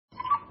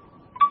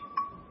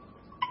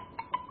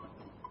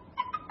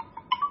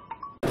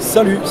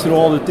Salut, c'est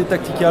Laurent de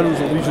t-tactical.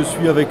 Aujourd'hui, je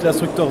suis avec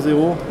l'Instructor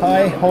ZERO.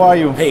 Hi, how are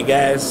you? Hey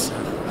guys.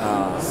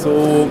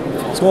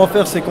 Ce qu'on va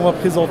faire, c'est qu'on va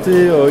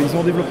présenter. Ils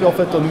ont développé en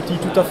fait un outil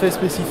tout à fait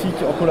spécifique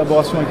en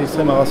collaboration avec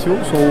Extrema Ratio.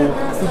 So,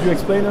 could you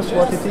explain us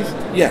what it is?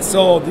 Yeah,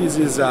 so this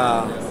is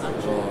the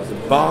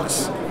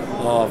box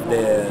of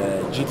the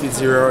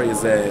GT0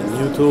 is a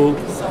new tool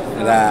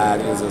that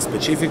is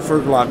specific for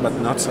Glock, but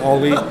not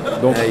only.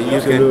 Donc,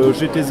 c'est le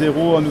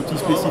GT0, un outil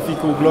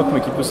spécifique au Glock,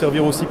 mais qui peut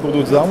servir aussi pour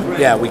d'autres armes.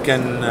 Yeah, we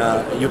can.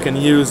 You can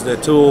use the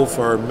tool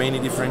for many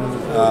different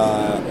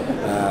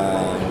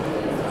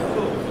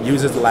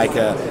uses, like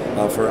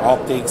for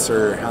optics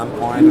or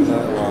handpoint.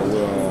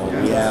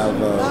 We have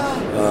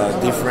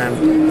different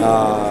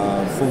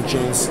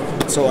functions.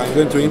 So I'm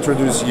going to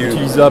introduce you.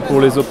 Utilisable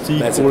pour les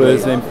optiques, pour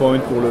les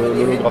aimpoints, pour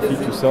l'holographie,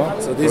 tout ça.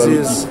 So this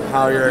is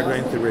how you're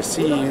going to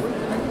receive.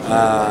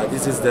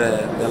 This is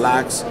the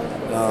deluxe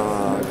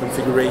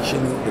configuration,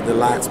 the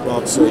deluxe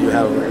box. So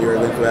you're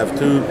going to have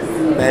two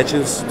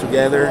patches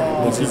together.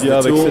 Donc il vient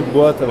avec cette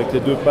boîte, avec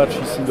les deux patchs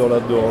ici dans la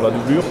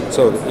doublure.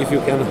 So if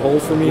you can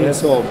hold for me. Yes.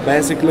 So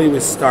basically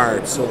we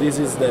start. So this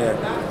is the.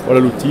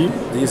 Voilà l'outil.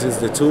 This is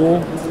the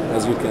tool,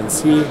 as you can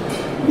see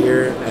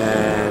here,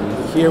 and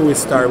here we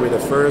start with the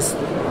first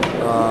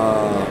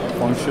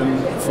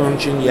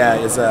function.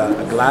 Yeah, is a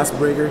glass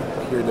breaker.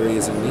 Here there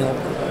is a nail,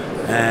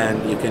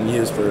 and you can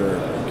use for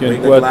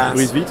break the glass.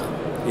 Brise-vitre.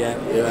 Yeah,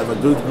 you have a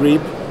good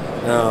grip.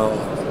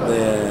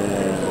 The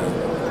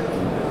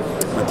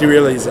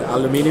material is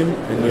aluminum,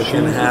 and you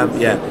can have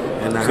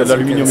and as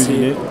you can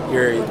see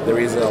here there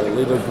is a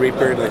little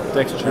gripper that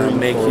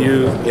make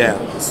you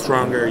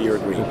stronger your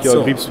grip. Donc il y a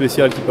un grip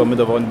spécial qui permet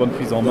d'avoir une bonne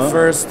prise en main. The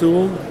first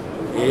tool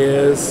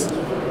is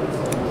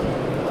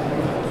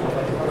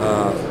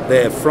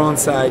the front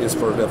side is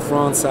for the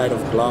front side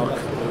of Glock,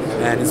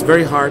 and it's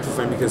very hard to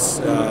find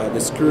because the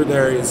screw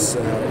there is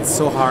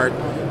so hard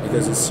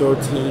because it's so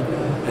thin.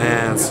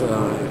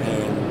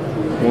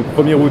 Donc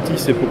premier outil,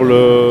 c'est pour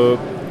le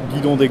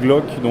guidon des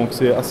Glock, donc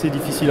c'est assez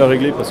difficile à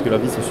régler parce que la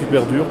vis est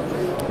super dure,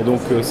 et donc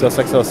c'est à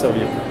ça que ça va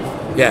servir.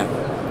 Yeah,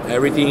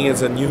 everything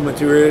is a new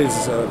material,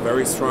 it's a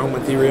very strong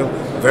material,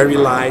 very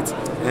light,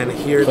 and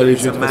here there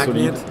is a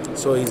magnet,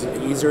 so it's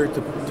easier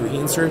to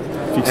insert.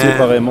 Fixé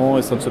pareillement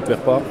et ça ne se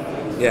perd pas.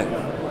 Yeah,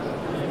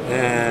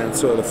 and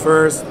so the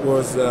first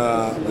was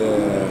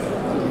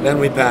then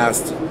we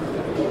passed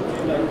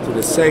to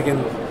the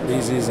second.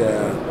 This is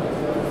a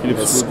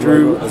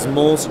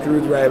small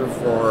screwdriver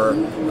for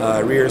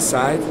rear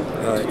side.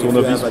 If you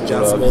have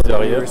adjustable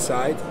rear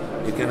side,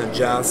 you can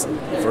adjust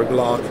for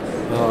Glock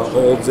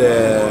all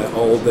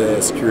the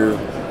screw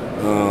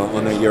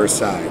on your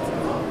side.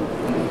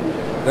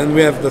 Then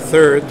we have the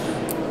third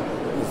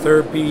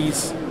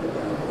piece.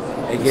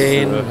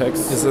 Again,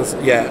 is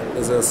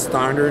a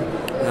standard.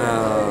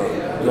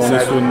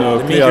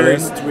 The meter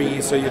is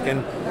 3, so you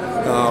can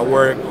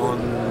work on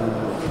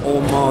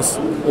almost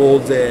all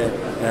the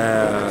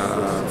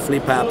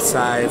flip-up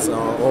sides,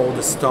 all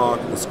the stock,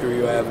 the screw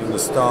you have in the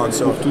stock.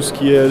 So tout ce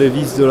qui est les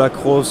vis de la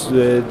crosse,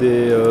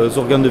 des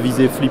organes de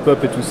visée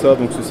flip-up et tout ça,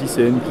 donc ceci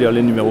c'est une clé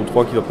Allen numéro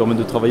 3 qui va permettre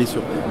de travailler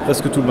sur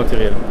presque tout le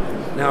matériel.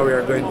 Now we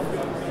are going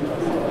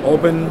to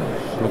open.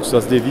 Donc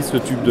ça se dévisse, le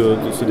tube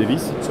se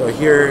dévisse. So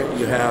here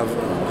you have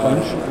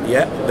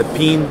the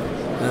pin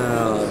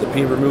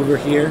remover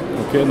here.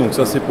 Ok, donc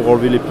ça c'est pour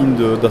enlever les pins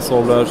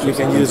d'assemblage. You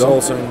can use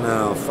also in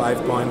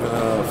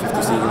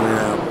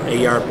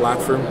 5.56 AR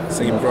platform,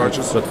 same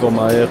project. Plateforme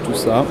AR, tout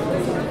ça.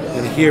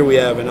 And here we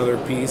have another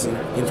piece, an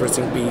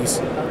interesting piece.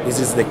 This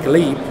is the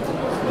clip,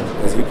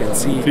 as you can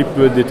see. Le clip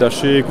peut être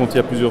détaché et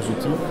contient plusieurs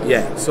outils.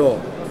 Yeah, so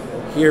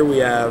here we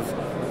have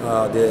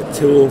the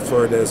tool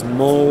for the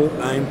small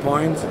aim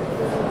point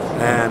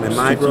and a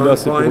micro aim point.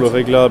 C'est pour le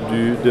réglable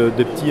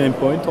des petits aim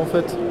points en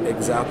fait.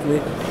 Exactly.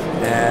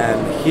 And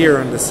here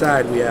on the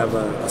side we have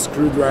a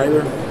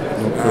screwdriver.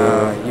 Donc,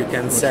 you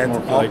can set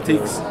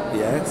optics.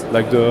 Yes.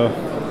 Like the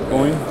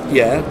point.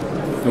 Yeah.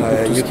 Donc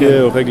pour tout ce qui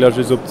est réglage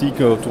des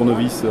optiques,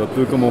 tournevis, un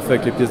peu comme on fait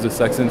avec les pièces de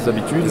Saxon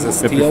d'habitude,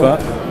 mais plus fin,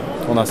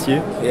 en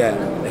acier. Yeah.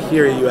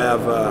 Here you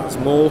have a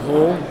small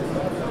hole,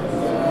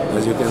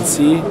 as you can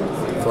see,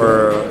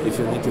 for if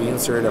you need to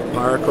insert a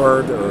power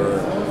cord or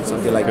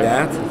something like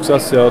that. Donc ça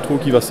c'est un trou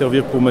qui va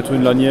servir pour mettre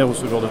une lanière ou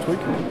ce genre de truc.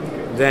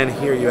 Then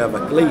here you have a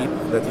clip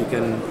that you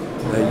can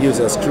use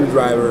a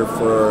screwdriver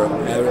for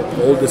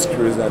all the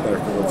screws that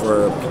are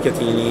for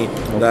Petite,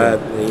 that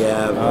they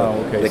have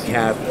the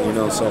cat, you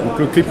know. So. Donc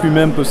le clip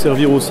lui-même peut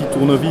servir aussi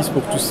tournevis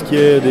pour tout ce qui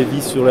est des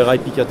vis sur les rails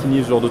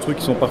Picatinny, ce genre de trucs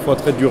qui sont parfois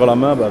très durs à la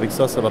main. Bah avec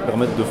ça, ça va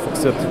permettre de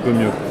forcer un petit peu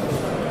mieux.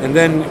 And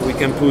then we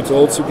can put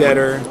all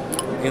together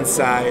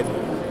inside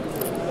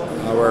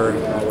our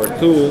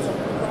tool.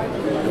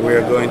 And we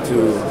are going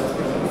to.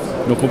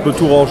 Donc on peut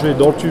tout ranger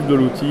dans le tube de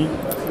l'outil.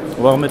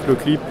 On va remettre le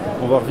clip,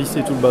 on va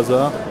revisser tout le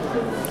bazar.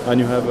 And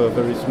you have a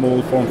very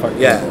small form factor.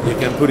 Yeah, you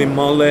can put in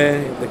molle.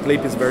 The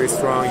clip is very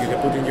strong. You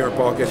can put in your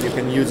pocket. You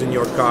can use in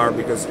your car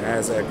because it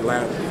has a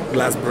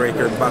glass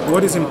breaker. But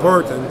what is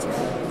important,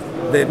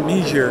 the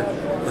measure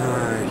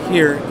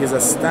here is a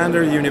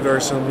standard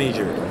universal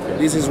measure.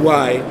 This is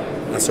why.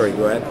 Sorry,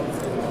 go ahead.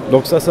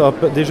 Donc ça va,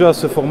 déjà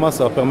ce format,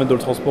 ça va permettre de le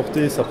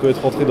transporter, ça peut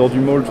être rentré dans du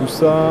mold, tout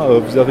ça.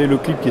 Vous avez le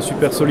clip qui est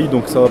super solide,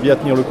 donc ça va bien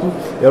tenir le coup.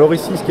 Et alors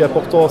ici, ce qui est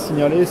important à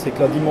signaler, c'est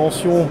que la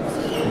dimension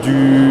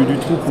du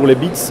trou pour les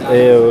bits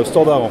est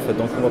standard en fait.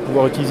 Donc on va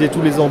pouvoir utiliser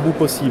tous les embouts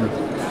possibles.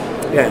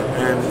 Yeah,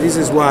 and this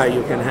is why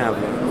you can have,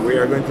 we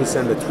are going to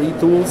send the 3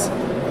 tools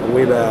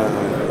with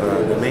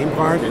the main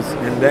part,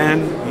 and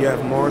then you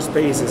have more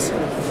spaces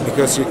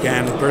because you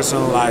can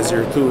personalize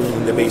your tool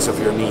in the base of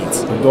your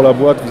needs. Donc dans la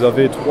boîte, vous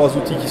avez 3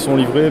 outils qui sont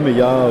livrés, mais il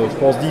y a, je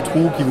pense, 10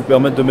 trous qui vous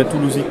permettent de mettre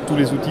tous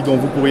les outils dont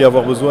vous pourriez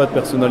avoir besoin et de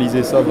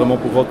personnaliser ça vraiment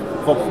pour votre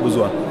propre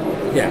besoin.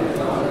 Yeah,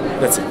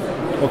 that's it.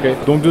 Ok,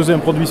 donc deuxième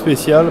produit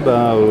spécial,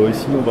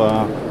 ici on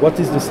va... What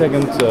is the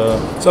second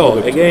So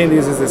product? again,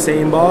 this is the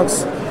same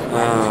box.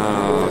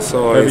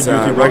 So Heavy it's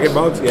a duty rugged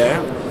box, yeah.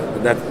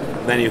 That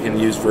then you can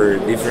use for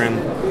different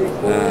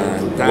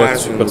Boîte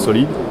tasks. super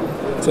solide.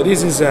 So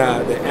this is the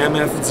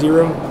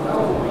MF0.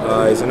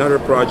 It's another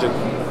project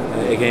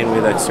again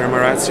with Extrema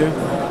Ratio.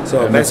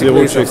 So basically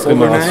MF0 it's chez a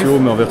Extrema folder Ratio,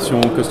 knife. mais en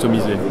version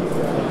customisée.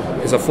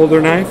 It's a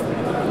folder knife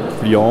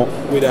Pliant,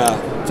 with a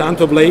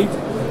tanto blade.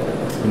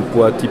 une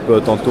poids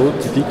type tantôt,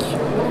 typique.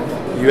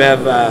 You have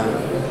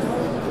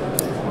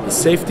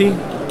safety.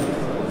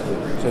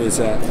 So it's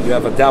you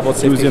have a double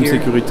safety Deuxième here.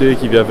 sécurité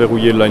qui vient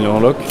verrouiller le liner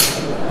lock.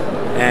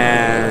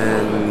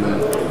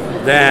 And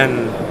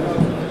then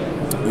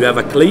you have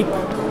a clip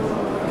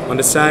on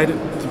the side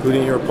to put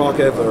in your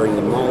pocket or in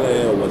the mole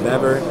or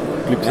whatever.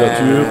 Clip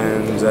ceinture,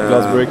 And,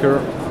 glass breaker.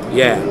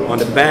 Yeah, on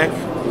the back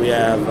we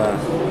have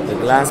the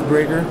glass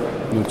breaker.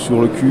 Donc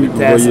sur le cul, vous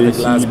Test voyez the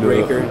ici glass le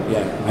breaker.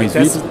 Yeah,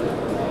 brise-vitre.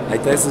 I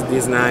tested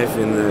this knife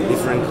in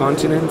different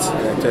continents.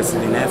 I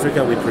tested in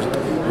Africa.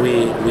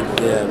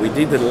 We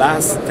did the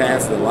last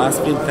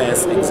field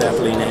test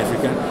exactly in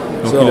Africa.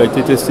 Donc So, il a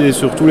été testé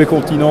sur tous les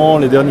continents,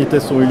 les derniers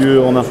tests ont eu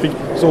lieu en Afrique.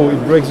 So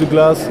it breaks the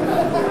glass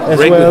as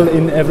Break well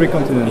in every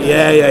continent.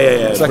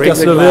 yeah. Ça Break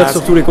casse the le verre glass.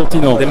 sur tous les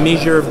continents. The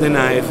measure of the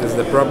knife is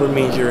the proper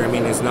measure. I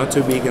mean, it's not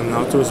too big and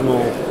not too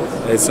small.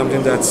 It's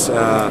something that's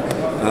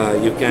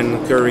you can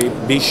carry.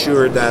 Be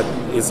sure that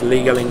it's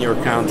legal in your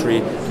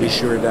country. Be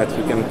sure that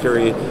you can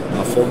carry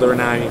a folder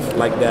knife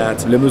like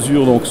that. Les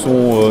mesures donc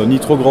sont ni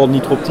trop grandes ni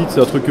trop petites, c'est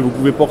un truc que vous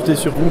pouvez porter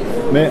sur vous,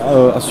 mais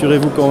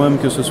assurez-vous quand même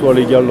que ce soit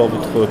légal dans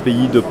votre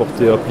pays de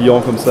porter un pliant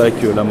comme ça avec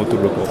la moto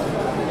bloquante.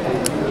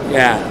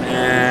 Yeah,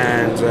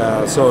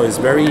 and so it's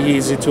very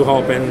easy to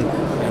open.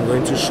 I'm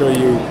going to show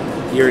you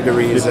here. There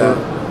is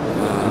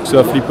Donc c'est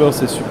un flipper,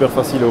 c'est super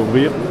facile à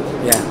ouvrir.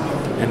 yeah.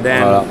 And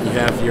then Voilà. you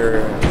have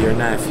your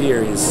knife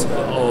here is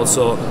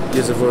also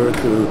useful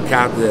to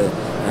cut the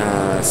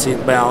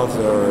seat belt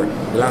or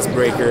glass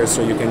breaker,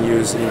 so you can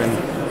use even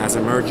as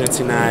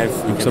emergency knife.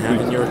 You ça can have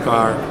peut in your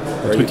car.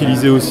 or Être you can-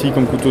 utilisé aussi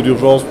comme couteau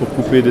d'urgence pour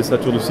couper des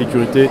ceintures de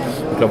sécurité.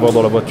 Donc l'avoir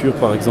dans la voiture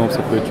par exemple, ça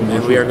peut être une bonne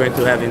And we are chose. going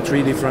to have in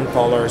 3 different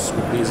colors.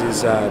 This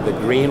is the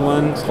green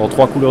one. Ce sera en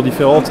 3 couleurs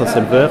différentes, ça c'est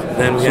le vert.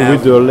 Then we So have-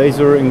 with the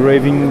laser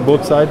engraving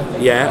both sides.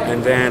 Yeah,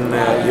 and then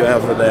you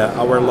have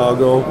our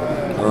logo.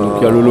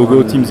 Donc il y a le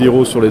logo Team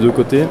Zero sur les deux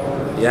côtés.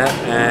 Yeah,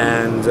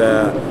 and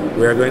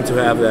we are going to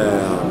have the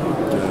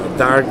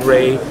dark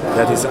gray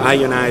that is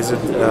ionized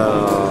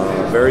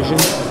version.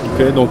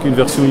 Ok, donc une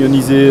version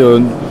ionisée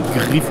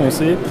gris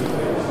foncé.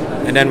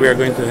 And then we are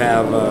going to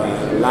have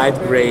light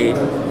gray.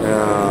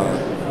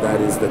 That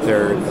is the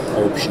third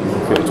option.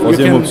 Ok,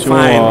 troisième option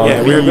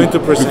yeah, we are gris going to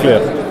plus present.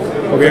 clair.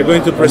 We are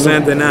going to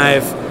present the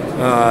knife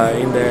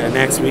in the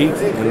next week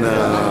on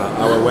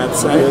our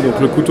website. Ok,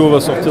 donc le couteau va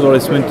sortir dans les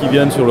semaines qui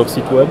viennent sur leur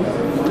site web.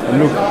 And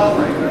look,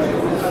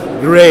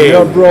 Great.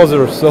 your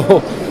brother, so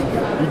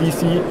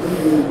EDC.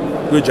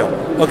 Good job.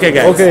 Okay,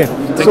 guys. Okay,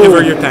 Thank so- you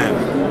for your time.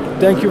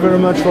 Thank you very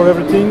much for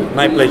everything.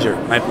 My pleasure.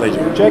 My pleasure.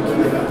 Check.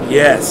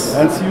 Yes.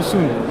 And see you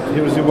soon.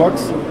 Here's your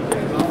box.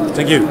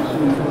 Thank you.